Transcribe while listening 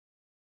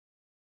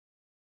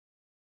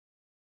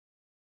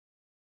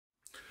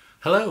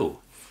Hello,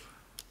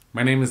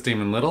 my name is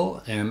Damon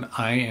Little and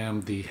I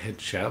am the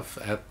head chef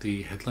at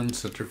the Headlands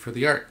Center for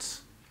the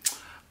Arts.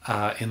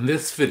 In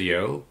this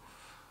video,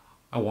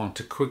 I want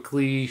to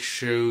quickly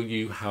show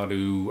you how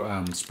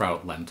to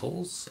sprout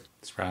lentils.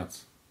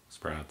 Sprouts,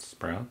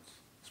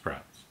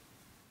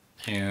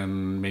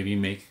 and maybe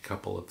make a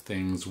couple of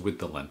things with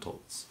the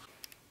lentils.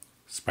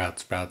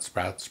 Sprouts.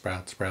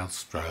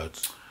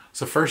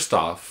 So first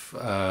off,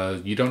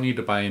 you don't need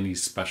to buy any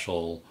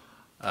special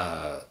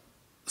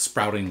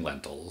sprouting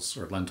lentils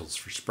or lentils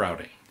for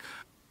sprouting.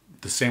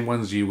 The same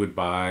ones you would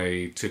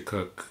buy to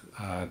cook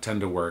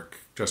tend to work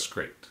just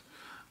great.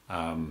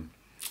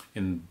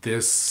 In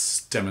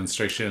this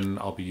demonstration,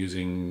 I'll be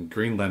using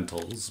green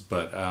lentils,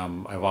 but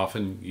I've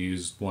often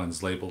used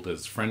ones labeled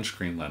as French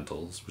green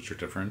lentils, which are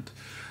different,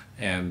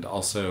 and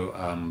also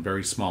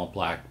very small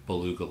black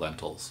beluga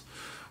lentils,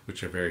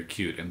 which are very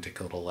cute and take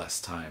a little less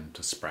time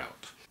to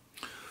sprout.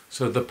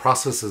 So the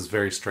process is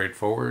very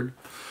straightforward.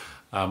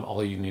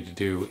 All you need to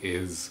do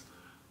is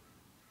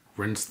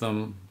rinse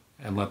them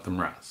and let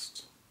them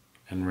rest,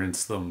 and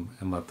rinse them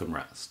and let them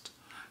rest.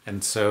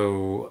 And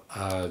so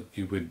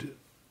you would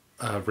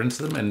rinse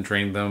them and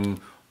drain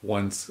them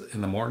once in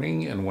the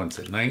morning and once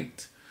at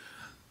night,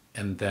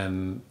 and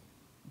then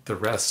the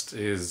rest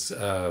is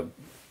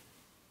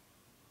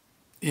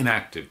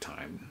inactive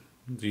time.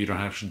 You don't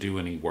have to do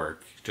any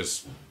work,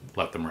 just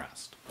let them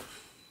rest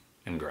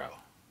and grow.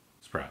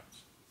 Sprouts.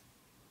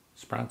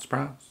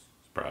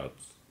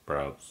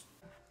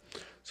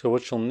 So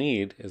what you'll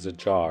need is a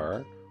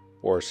jar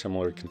or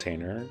similar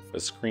container,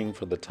 a screen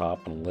for the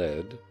top and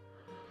lid,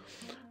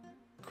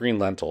 green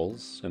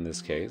lentils in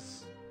this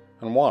case,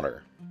 and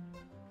water.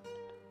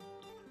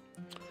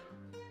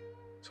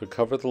 So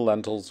cover the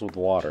lentils with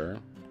water,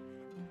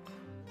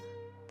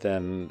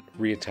 then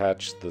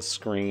reattach the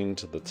screen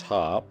to the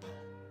top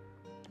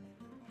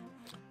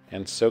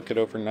and soak it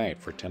overnight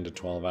for 10 to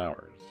 12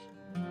 hours.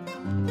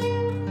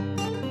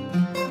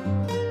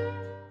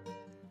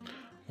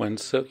 When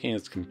soaking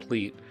is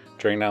complete,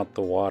 drain out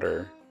the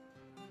water.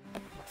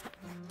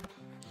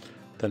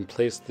 Then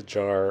place the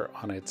jar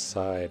on its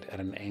side at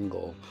an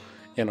angle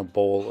in a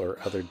bowl or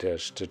other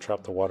dish to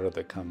trap the water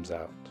that comes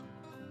out.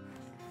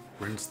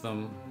 Rinse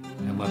them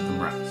and let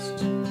them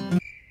rest.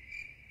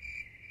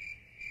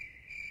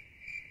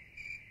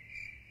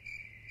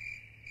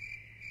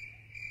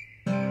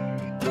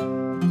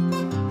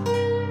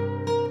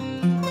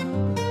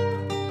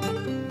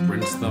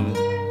 Rinse them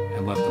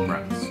and let them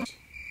rest.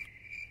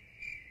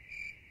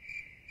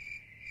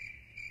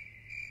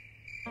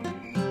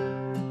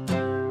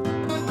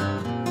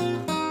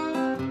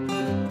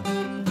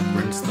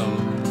 Rinse them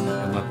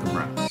and let them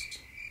rest.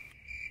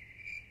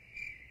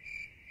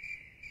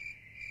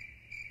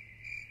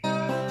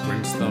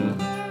 Rinse them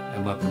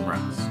and let them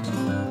rest.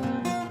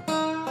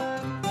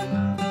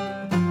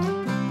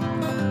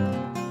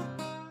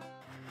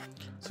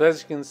 So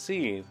as you can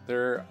see,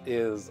 there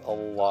is a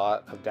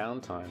lot of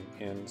downtime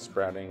in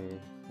sprouting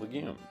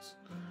legumes.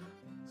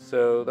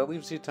 So that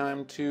leaves you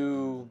time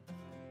to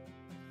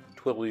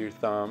twiddle your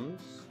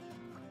thumbs,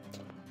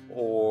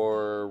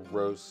 or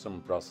roast some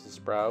Brussels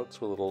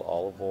sprouts with a little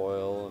olive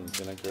oil and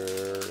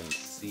vinegar and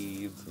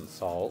seeds and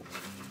salt.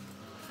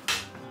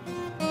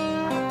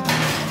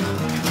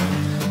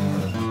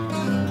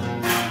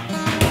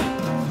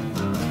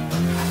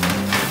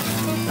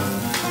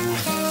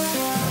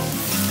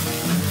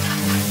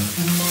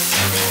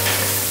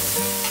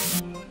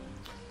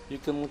 You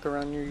can look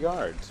around your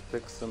yard to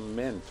pick some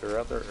mint or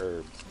other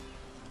herbs,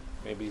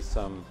 maybe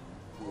some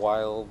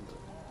wild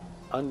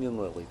onion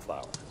lily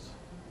flowers,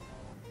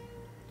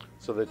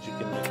 so that you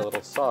can make a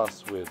little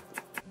sauce with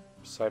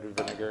cider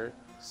vinegar,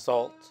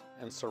 salt,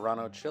 and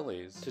serrano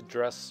chilies to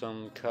dress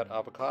some cut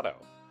avocado.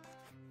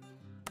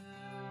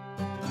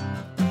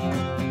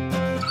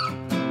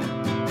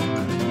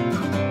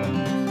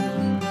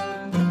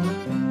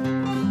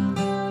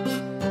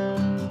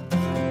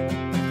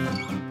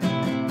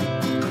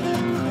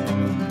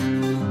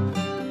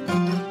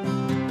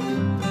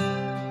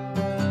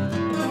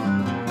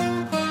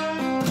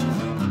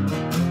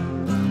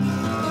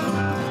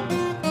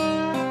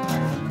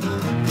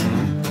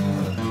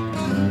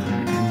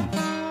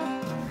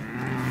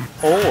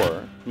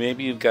 Or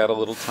maybe you've got a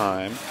little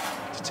time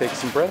to take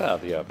some bread out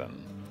of the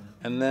oven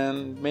and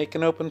then make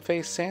an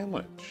open-faced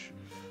sandwich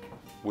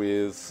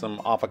with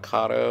some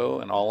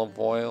avocado and olive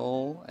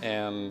oil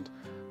and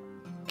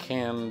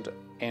canned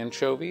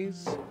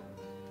anchovies.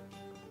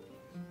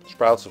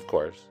 Sprouts, of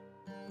course.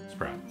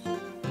 Sprouts.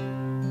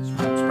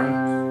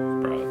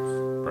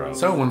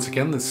 So once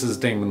again, this is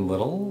Damon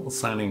Little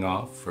signing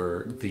off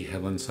for the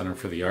Headlands Center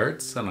for the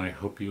Arts, and I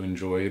hope you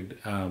enjoyed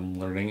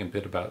learning a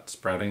bit about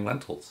sprouting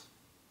lentils.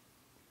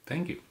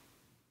 Thank you.